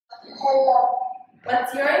Hello.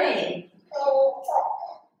 What's your name? Hello.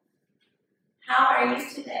 How are you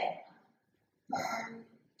today?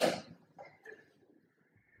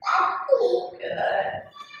 Happy. Good.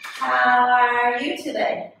 How are you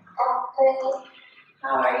today? Happy.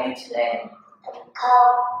 How are you today?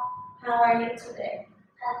 Cold. How are you today?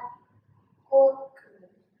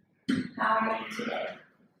 Good. How are you today?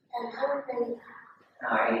 And hungry.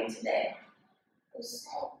 How are you today? You say.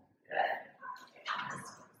 Good. Good.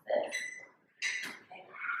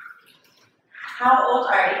 How old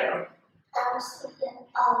are you? I'm 6 years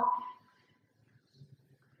old.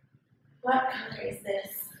 What color is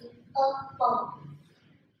this? Purple.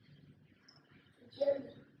 Yellow.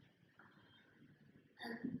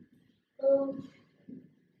 And blue.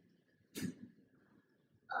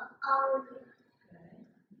 Orange. Good.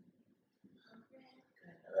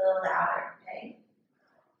 Good. A little louder, okay?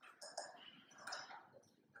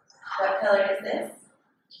 What color is this?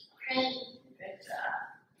 Green. Good job.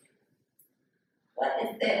 What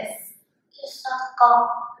is this? It's a gold.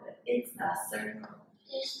 Good. It's a circle.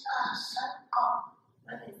 It's a circle.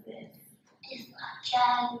 What is this? It's a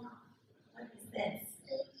triangle. What is this?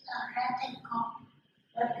 It's a rectangle.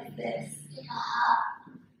 What is this? It's a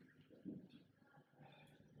heart.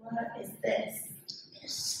 What is this?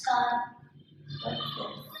 It's sky. What is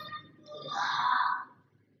this? It's a heart.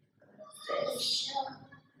 What is It's this? shirt.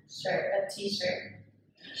 Shirt, a t-shirt.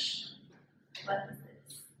 What is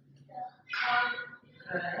this? Coat.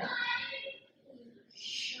 Good.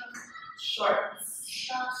 Shirt. Shorts.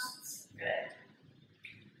 Shorts. Good.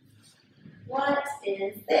 What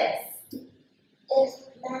is this? It's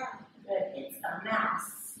man. Good. It's a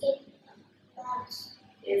mouse. It's a mouse.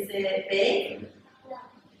 Is it big? No,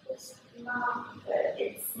 it's small. Good.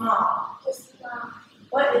 It's small. It's small.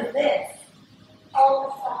 What is this?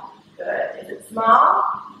 Elephant. Good. Is it small?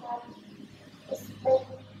 No, it's big.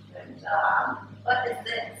 Good job. What is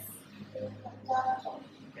this? It's a dolphin.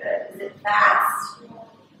 Good. Is it fast? No,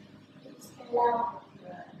 it's slow.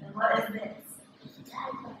 Good. And what is this? It's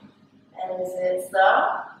tiger. And is it slow?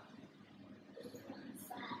 It's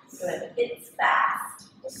fast. Good. It's fast.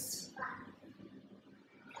 It's fast.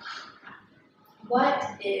 What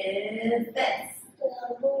is this? It's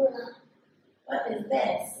a ruler. What is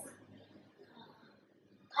this?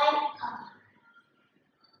 Paper.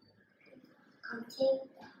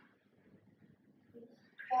 Computer.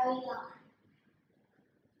 Crayon.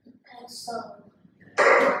 Pencil.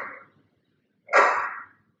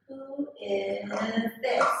 Who is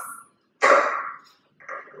this? Good.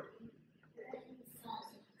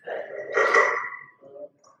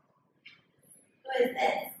 Who is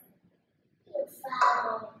this?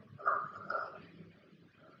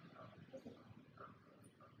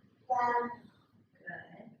 Brown.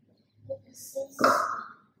 Good. With a six. The red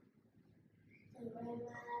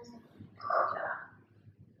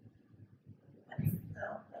Good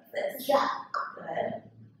job. What's this? Yeah. Good.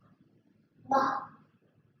 Ma.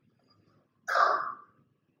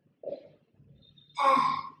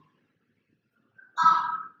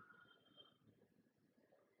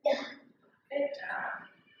 Good job.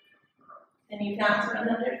 Can you count to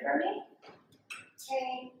 100 for me?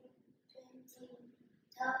 10, 20,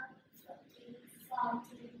 30,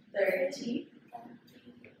 40, 30.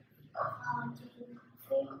 40,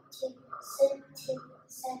 50, 60,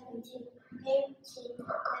 70, 80, 90.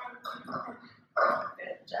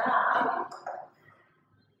 Good job.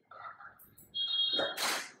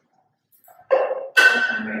 What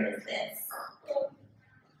number is this?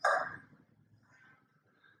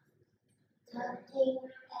 38.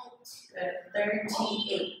 Good.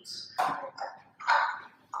 38.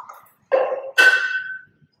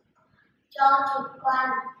 George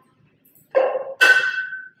 1.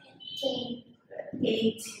 18. Good.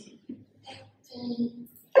 18. 18.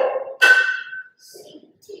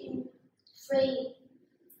 16. 3.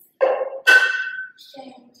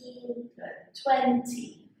 17. Good.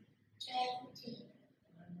 20. 20.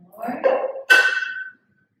 One more.